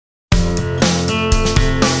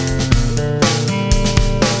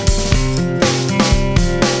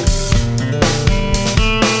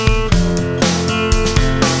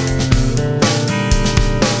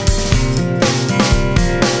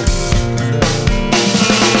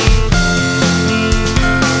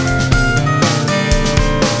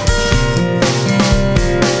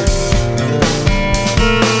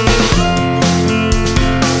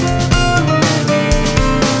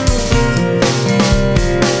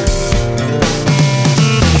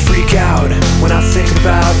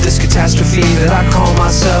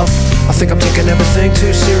I think I'm taking everything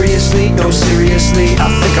too seriously. No, seriously,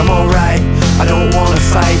 I think I'm alright. I don't wanna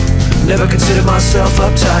fight, never consider myself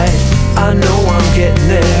uptight. I know I'm getting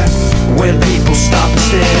there when people stop and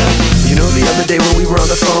stare. You know, the other day when we were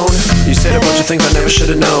on the phone, you said a bunch of things I never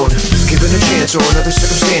should have known. Given a chance or another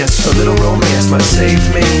circumstance, a little romance might have saved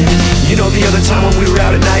me. You know, the other time when we were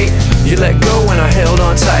out at night, you let go and I held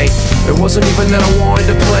on tight. It wasn't even that I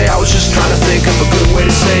wanted to play, I was just trying to think of a good way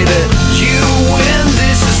to say that you win,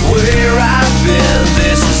 this is where I've been.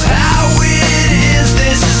 This is how it is,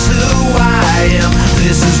 this is who I am.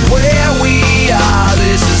 This is where we are,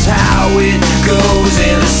 this is how it goes.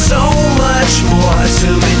 And there's so much more to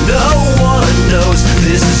me, no one knows.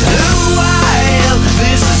 This is who I am,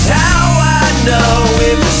 this is how I know.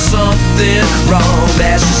 If there's something wrong,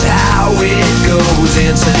 that's just how it goes.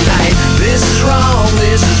 And tonight, this is wrong,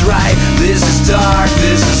 this is right, this is dark,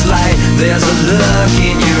 this is light. There's a look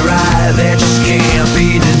in your eye that just can't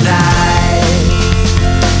be denied.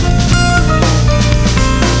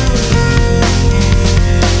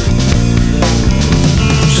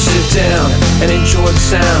 Just sit down and enjoy the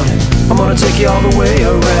sound. I'm gonna take you all the way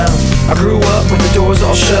around. I grew up with the doors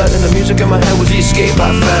all shut and the music in my head was the escape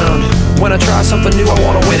I found. When I try something new, I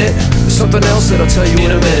wanna win it. There's something else that I'll tell you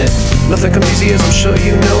in a minute. Nothing comes easy as I'm sure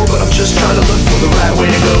you know, but I'm just trying to look for the right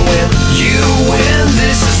way to go in. You win,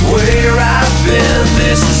 this is where I've been.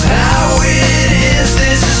 This is how it is,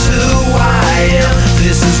 this is who I am.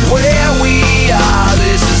 This is where we are,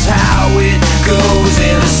 this is how it goes.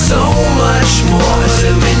 And there's so much more to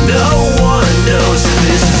me, no one knows.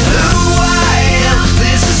 This is who I am,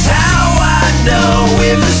 this is how I know.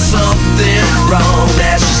 If there's something wrong,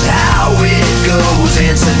 that's just how it goes.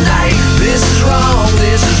 And tonight, this is wrong,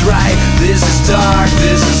 this is right, this is dark,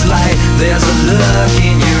 this is light. There's a look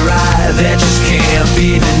in your eye that just can't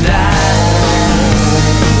be denied.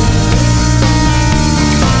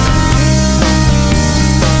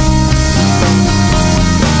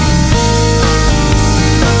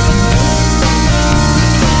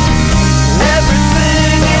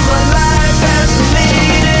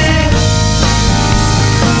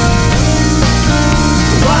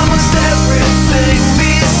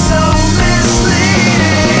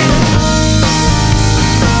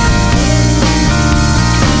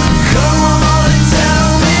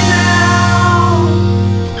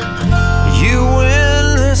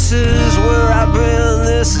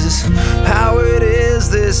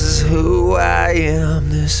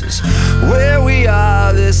 This is where we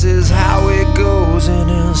are, this is how it goes. And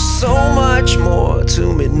there's so much more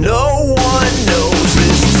to me, no one knows.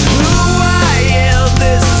 This is who I am,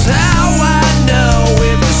 this is how I know.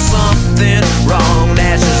 If there's something wrong,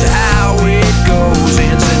 that's just how it goes.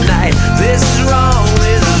 And tonight, this is wrong,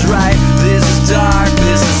 this is right, this is dark,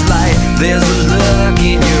 this is light. There's a look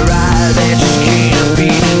in your eye that just can't be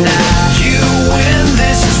denied. You win,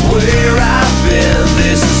 this is where I've been.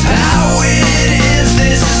 This is how it is,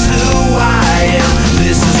 this is who I am.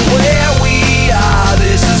 This is where we are,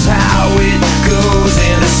 this is how it goes.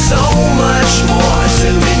 And there's so much more to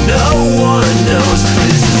me, no one knows.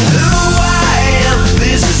 This is who I am,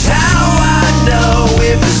 this is how I know.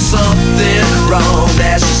 If there's something wrong,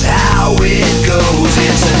 that's just how it goes.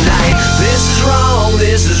 And tonight, this is wrong,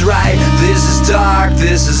 this is right, this is dark,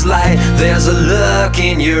 this is light. There's a look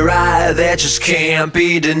in your eye that just can't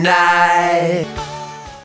be denied.